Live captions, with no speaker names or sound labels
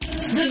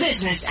The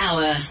Business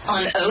Hour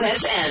on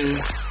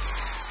OFM.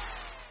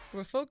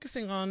 We're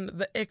focusing on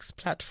the X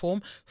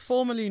platform,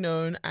 formerly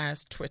known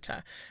as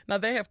Twitter. Now,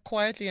 they have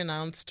quietly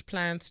announced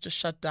plans to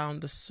shut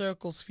down the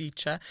Circles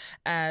feature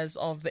as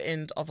of the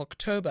end of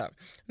October.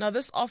 Now,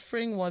 this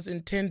offering was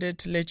intended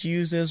to let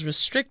users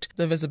restrict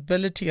the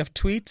visibility of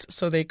tweets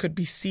so they could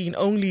be seen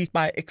only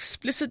by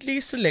explicitly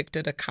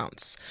selected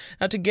accounts.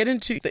 Now, to get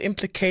into the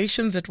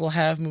implications it will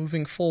have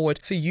moving forward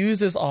for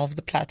users of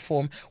the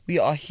platform, we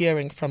are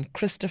hearing from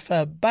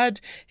Christopher Budd.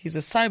 He's a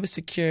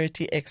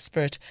cybersecurity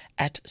expert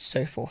at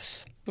Sophos.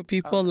 For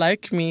people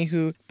like me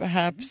who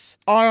perhaps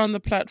are on the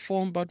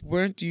platform but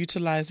weren't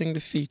utilizing the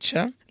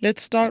feature,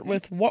 let's start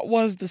with what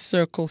was the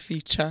Circle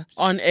feature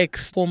on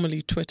X,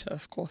 formerly Twitter,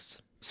 of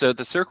course. So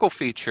the Circle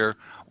feature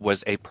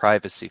was a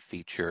privacy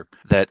feature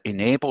that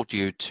enabled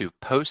you to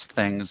post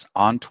things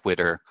on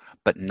Twitter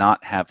but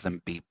not have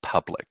them be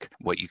public.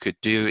 What you could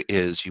do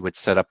is you would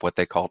set up what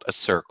they called a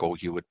circle.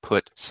 You would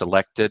put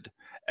selected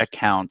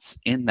accounts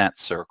in that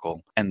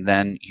circle, and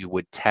then you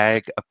would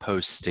tag a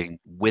posting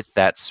with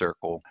that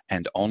circle,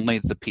 and only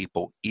the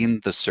people in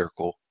the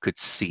circle could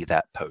see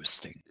that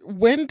posting.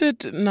 When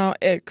did now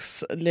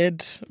X,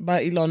 led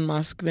by Elon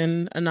Musk,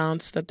 then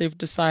announce that they've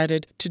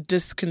decided to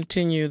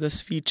discontinue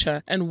this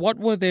feature, and what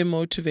were their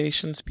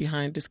motivations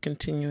behind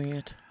discontinuing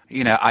it?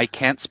 You know, I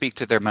can't speak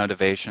to their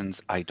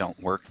motivations. I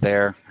don't work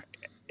there.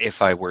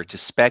 If I were to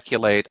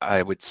speculate,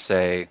 I would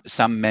say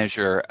some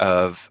measure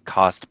of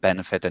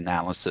cost-benefit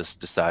analysis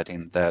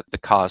deciding that the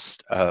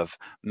cost of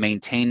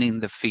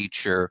maintaining the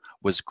feature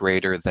was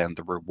greater than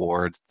the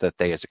reward that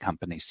they as a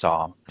company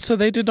saw. So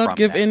they did not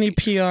give any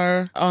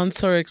PR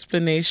answer or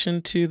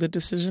explanation to the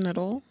decision at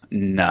all?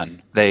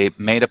 None. They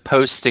made a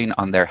posting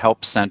on their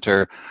help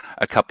center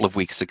a couple of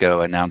weeks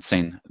ago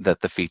announcing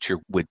that the feature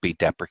would be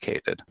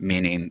deprecated,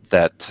 meaning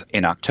that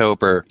in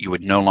October, you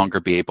would no longer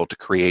be able to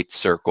create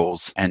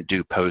circles and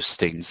do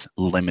postings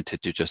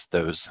limited to just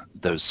those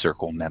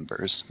circle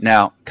members.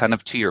 Now, kind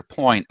of to your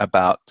point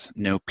about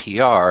no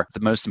PR,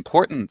 the most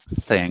important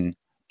thing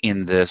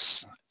in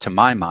this, to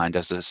my mind,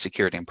 as a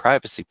security and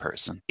privacy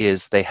person,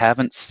 is they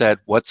haven't said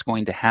what's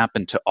going to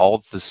happen to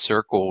all the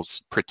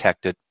circles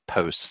protected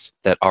posts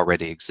that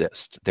already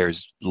exist.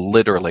 There's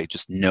literally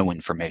just no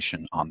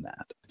information on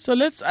that. So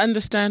let's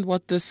understand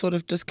what this sort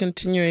of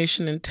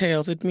discontinuation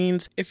entails. It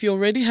means if you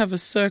already have a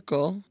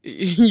circle,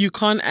 you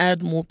can't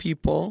add more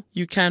people,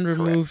 you can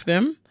remove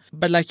them.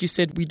 But like you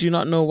said, we do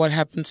not know what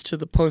happens to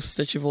the posts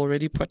that you've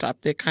already put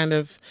up. They kind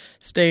of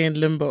stay in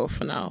limbo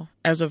for now,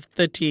 as of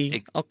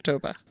 30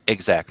 October.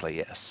 Exactly,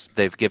 yes.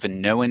 They've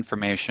given no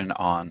information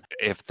on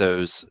if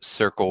those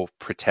circle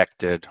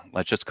protected,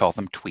 let's just call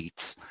them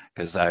tweets,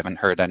 because I haven't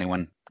heard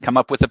anyone come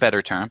up with a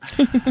better term.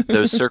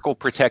 Those circle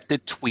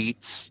protected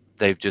tweets,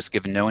 they've just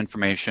given no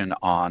information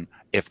on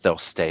if they'll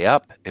stay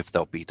up, if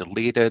they'll be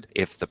deleted,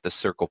 if the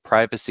circle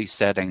privacy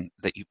setting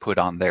that you put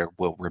on there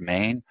will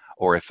remain,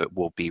 or if it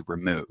will be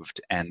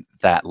removed. And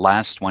that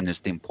last one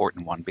is the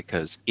important one,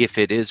 because if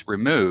it is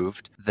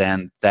removed,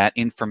 then that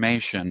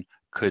information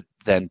could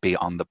then be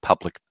on the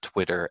public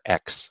Twitter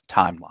X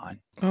timeline.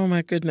 Oh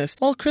my goodness.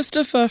 Well,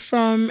 Christopher,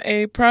 from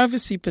a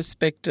privacy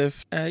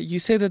perspective, you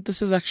say that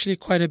this is actually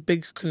quite a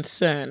big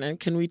concern. And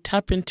can we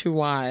tap into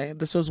why?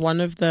 This was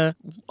one of the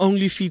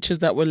only features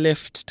that were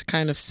left to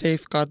kind of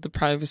safeguard the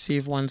privacy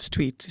of one's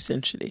tweets,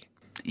 essentially.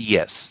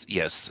 Yes.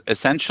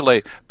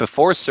 Essentially,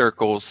 before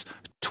Circles,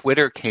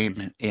 Twitter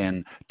came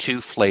in two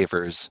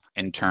flavors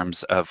in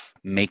terms of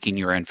making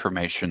your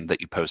information that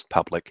you post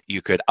public.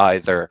 You could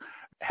either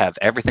have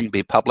everything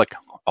be public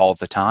all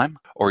the time,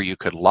 or you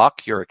could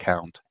lock your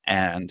account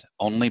and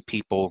only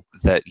people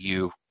that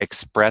you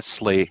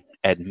expressly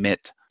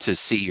admit to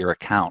see your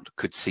account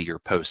could see your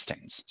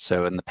postings.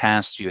 So in the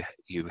past,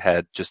 you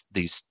had just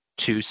these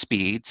two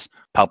speeds,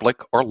 public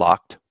or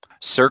locked.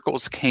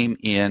 Circles came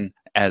in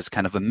as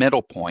kind of a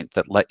middle point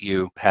that let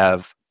you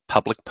have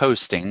public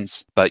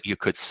postings, but you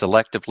could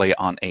selectively,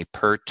 on a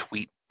per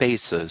tweet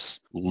basis,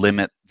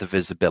 limit the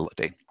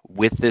visibility.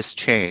 With this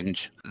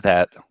change,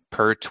 that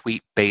per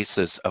tweet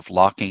basis of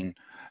locking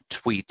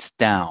tweets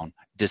down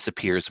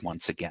disappears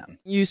once again.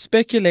 You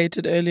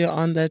speculated earlier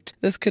on that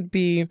this could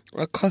be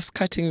a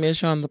cost-cutting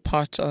measure on the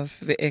part of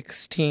the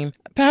X team.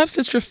 Perhaps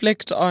let's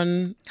reflect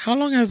on how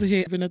long has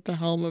he been at the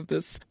helm of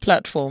this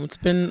platform? It's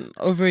been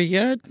over a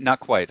year?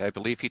 Not quite. I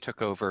believe he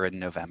took over in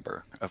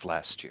November of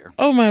last year.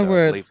 Oh my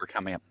word. I believe we're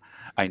coming up.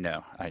 I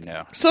know.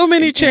 So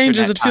many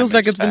changes, it feels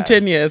like it's been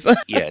 10 years.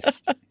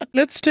 Yes.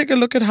 Let's take a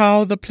look at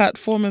how the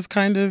platform has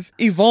kind of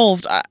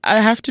evolved.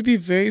 I have to be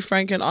very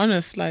frank and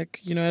honest,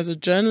 as a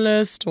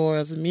journalist or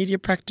as a media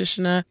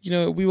practitioner,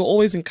 we were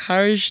always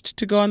encouraged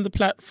to go on the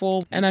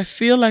platform. And I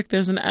feel like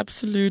there's an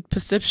absolute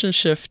perception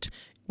shift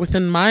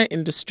within my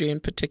industry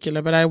in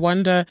particular. But I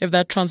wonder if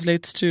that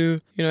translates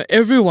to,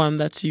 everyone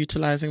that's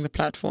utilizing the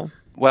platform.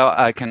 Well,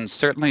 I can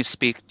certainly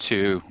speak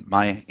to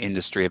my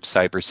industry of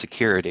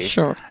cybersecurity.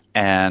 Sure.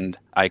 And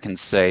I can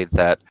say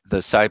that the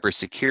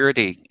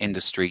cybersecurity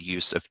industry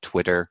use of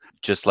Twitter,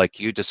 just like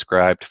you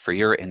described for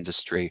your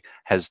industry,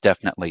 has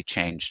definitely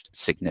changed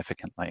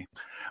significantly.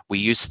 We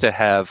used to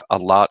have a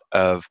lot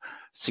of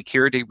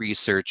security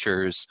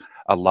researchers,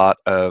 a lot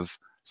of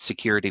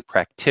security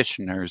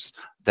practitioners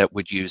that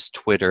would use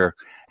Twitter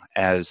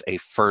as a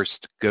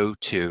first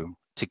go-to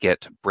to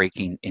get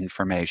breaking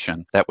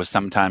information. That was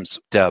sometimes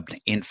dubbed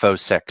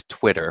InfoSec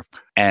Twitter.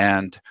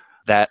 And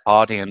that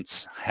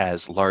audience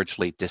has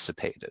largely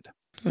dissipated.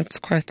 That's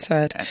quite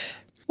sad.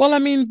 Well, I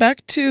mean,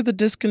 back to the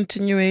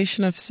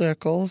discontinuation of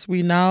circles,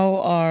 we now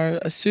are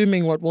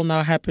assuming what will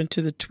now happen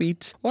to the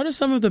tweets. What are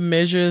some of the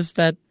measures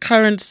that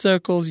current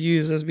circles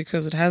uses,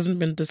 because it hasn't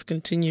been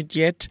discontinued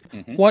yet?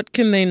 What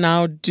can they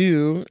now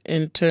do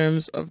in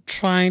terms of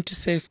trying to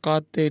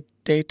safeguard their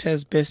data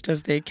as best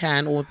as they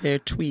can, or their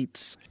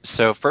tweets?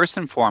 So first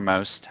and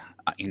foremost,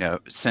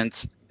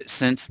 since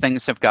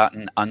things have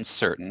gotten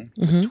uncertain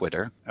with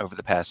Twitter over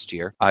the past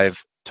year,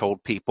 I've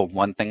told people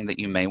one thing that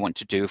you may want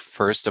to do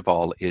first of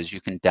all is you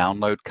can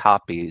download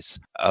copies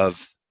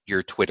of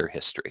your Twitter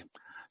history,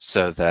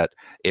 so that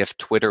if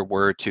Twitter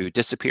were to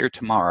disappear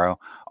tomorrow,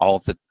 all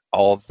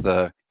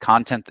the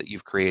content that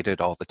you've created,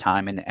 all the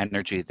time and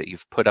energy that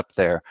you've put up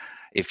there,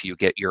 if you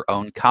get your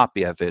own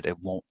copy of it, it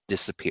won't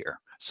disappear.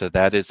 So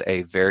that is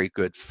a very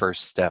good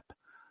first step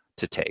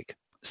to take.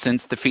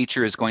 Since the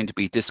feature is going to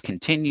be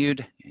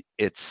discontinued,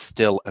 it's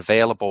still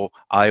available.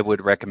 I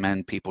would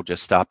recommend people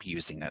just stop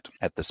using it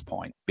at this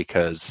point,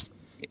 because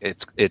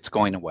it's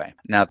going away.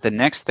 Now, the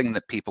next thing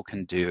that people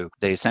can do,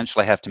 they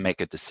essentially have to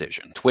make a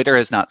decision. Twitter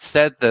has not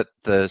said that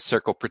the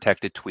circle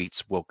protected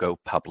tweets will go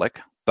public,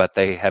 but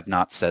they have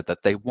not said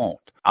that they won't.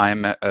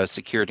 I'm a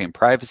security and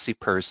privacy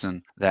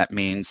person. That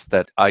means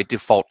that I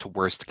default to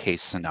worst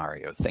case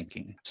scenario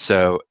thinking.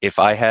 So if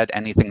I had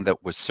anything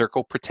that was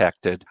circle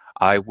protected,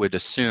 I would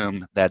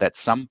assume that at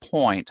some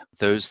point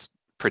those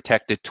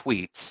protected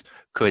tweets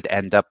could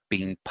end up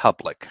being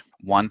public.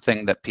 One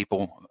thing that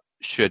people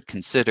should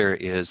consider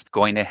is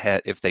going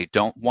ahead, if they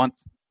don't want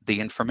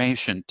the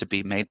information to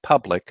be made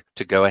public,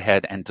 to go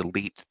ahead and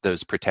delete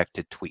those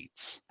protected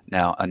tweets.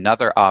 Now,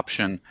 another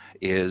option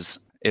is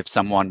if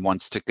someone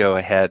wants to go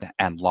ahead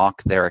and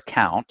lock their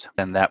account,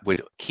 then that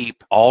would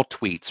keep all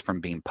tweets from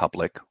being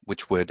public,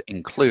 which would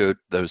include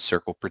those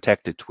circle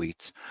protected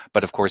tweets.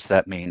 But of course,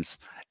 that means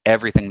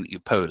everything that you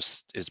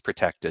post is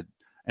protected.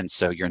 And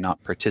so you're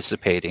not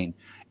participating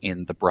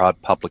in the broad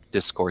public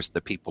discourse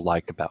that people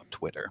like about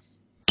Twitter.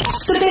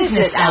 The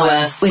Business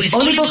Hour with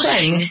Oliver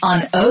Cheng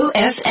on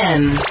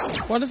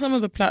OFM. What are some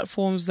of the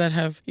platforms that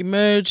have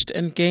emerged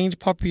and gained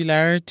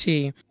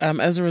popularity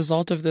as a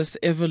result of this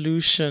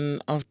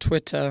evolution of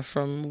Twitter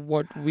from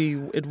what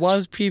it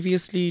was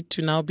previously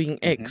to now being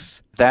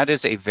X? That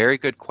is a very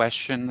good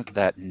question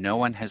that no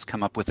one has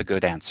come up with a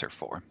good answer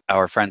for.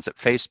 Our friends at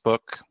Facebook,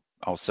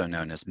 also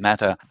known as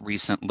Meta,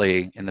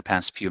 recently, in the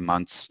past few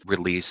months,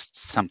 released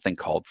something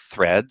called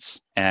Threads.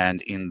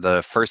 And in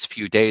the first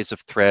few days of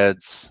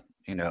Threads,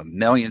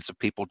 millions of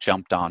people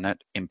jumped on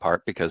it, in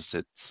part because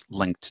it's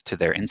linked to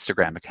their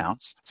Instagram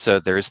accounts. So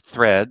there's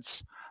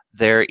Threads.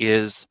 There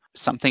is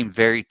something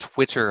very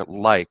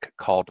Twitter-like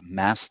called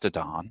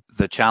Mastodon.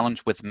 The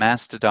challenge with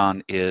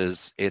Mastodon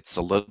is it's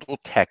a little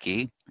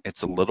techy.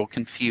 It's a little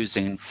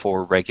confusing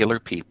for regular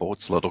people.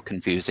 It's a little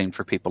confusing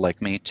for people like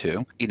me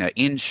too.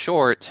 In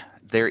short,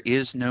 there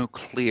is no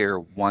clear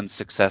one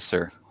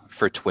successor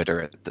for Twitter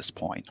at this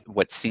point.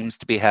 What seems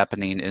to be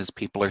happening is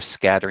people are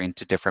scattering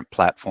to different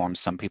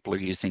platforms. Some people are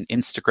using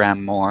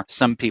Instagram more.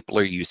 Some people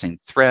are using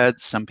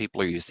Threads. Some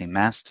people are using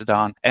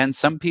Mastodon. And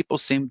some people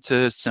seem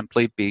to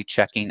simply be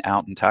checking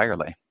out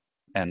entirely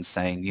and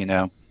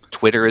saying,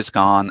 Twitter is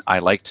gone. I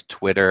liked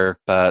Twitter,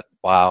 but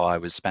wow, I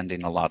was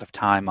spending a lot of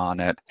time on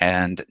it.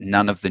 And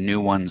none of the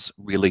new ones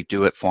really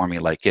do it for me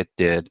like it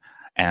did.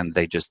 And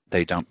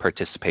they don't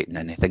participate in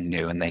anything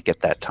new, and they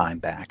get that time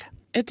back.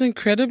 It's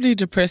incredibly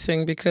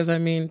depressing because,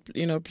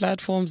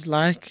 platforms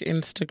like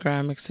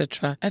Instagram,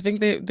 etc., I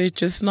think they're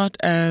just not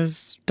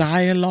as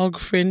dialogue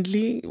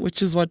friendly,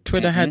 which is what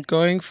Twitter had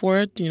going for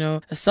it.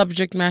 A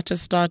subject matter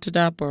started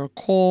up, or a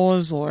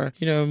cause, or,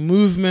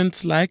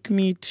 movements like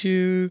Me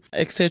Too,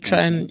 etc.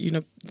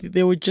 And,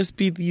 there would just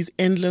be these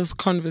endless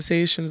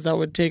conversations that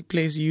would take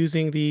place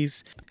using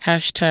these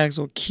hashtags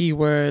or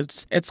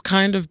keywords. It's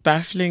kind of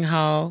baffling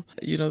how,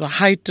 the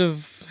height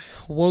of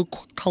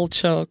woke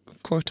culture,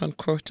 quote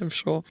unquote, I'm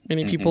sure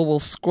many people will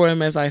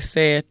squirm as I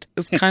say it,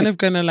 is kind of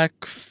going to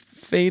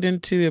fade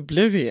into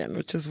oblivion,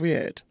 which is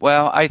weird.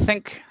 Well, I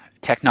think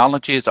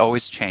technology is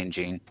always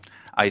changing.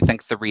 I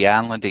think the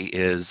reality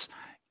is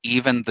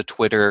even the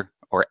Twitter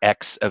or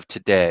X of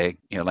today,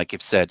 like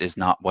you've said, is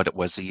not what it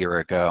was a year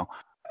ago.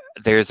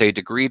 There's a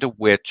degree to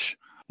which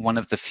one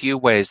of the few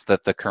ways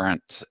that the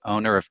current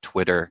owner of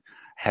Twitter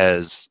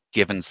has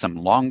given some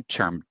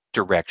long-term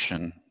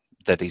direction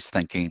that he's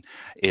thinking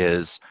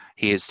is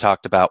he has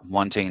talked about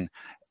wanting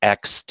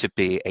X to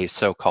be a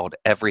so-called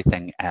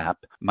everything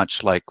app,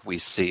 much like we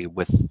see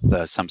with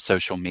some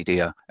social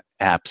media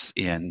apps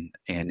in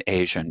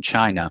Asia and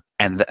China.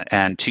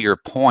 And to your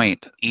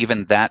point,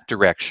 even that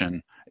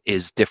direction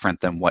is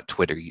different than what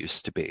Twitter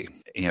used to be.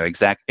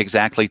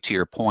 Exactly to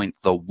your point,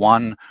 the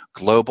one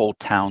global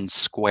town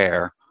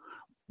square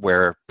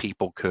where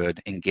people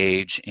could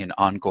engage in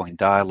ongoing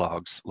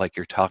dialogues like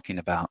you're talking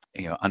about.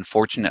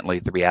 Unfortunately,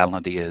 the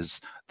reality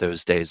is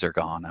those days are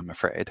gone, I'm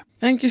afraid.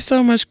 Thank you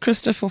so much,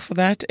 Christopher, for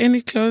that.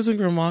 Any closing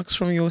remarks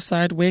from your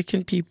side? Where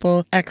can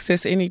people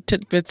access any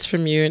tidbits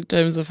from you in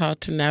terms of how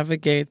to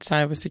navigate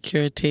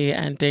cybersecurity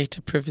and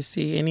data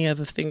privacy? Any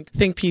other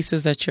think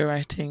pieces that you're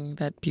writing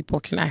that people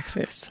can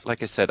access?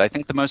 Like I said, I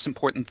think the most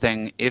important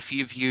thing, if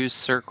you've used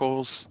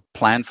Circles,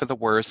 plan for the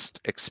worst,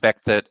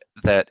 expect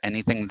that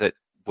anything that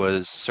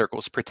was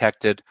Circles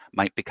protected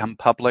might become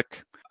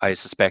public. I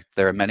suspect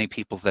there are many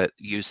people that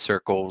use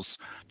Circles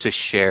to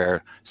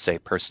share, say,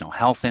 personal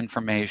health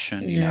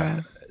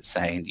information,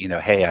 saying,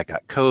 hey, I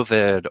got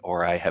COVID,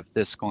 or I have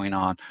this going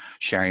on,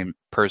 sharing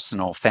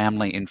personal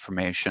family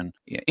information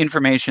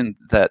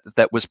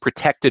that was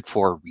protected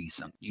for a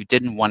reason. You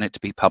didn't want it to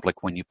be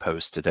public when you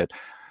posted it.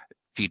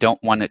 If you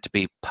don't want it to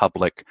be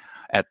public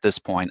at this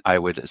point, I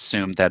would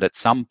assume that at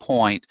some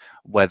point,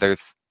 whether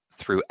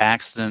through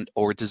accident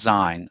or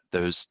design,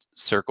 those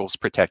Circles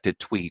protected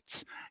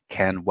tweets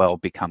can well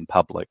become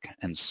public.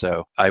 And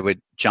so I would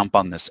jump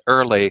on this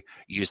early,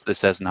 use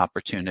this as an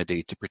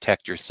opportunity to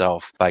protect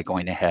yourself by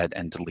going ahead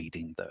and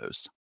deleting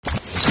those.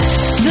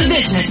 The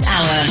Business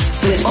Hour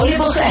with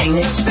Oliver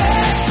Geng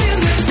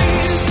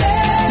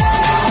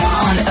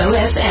on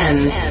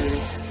OFM.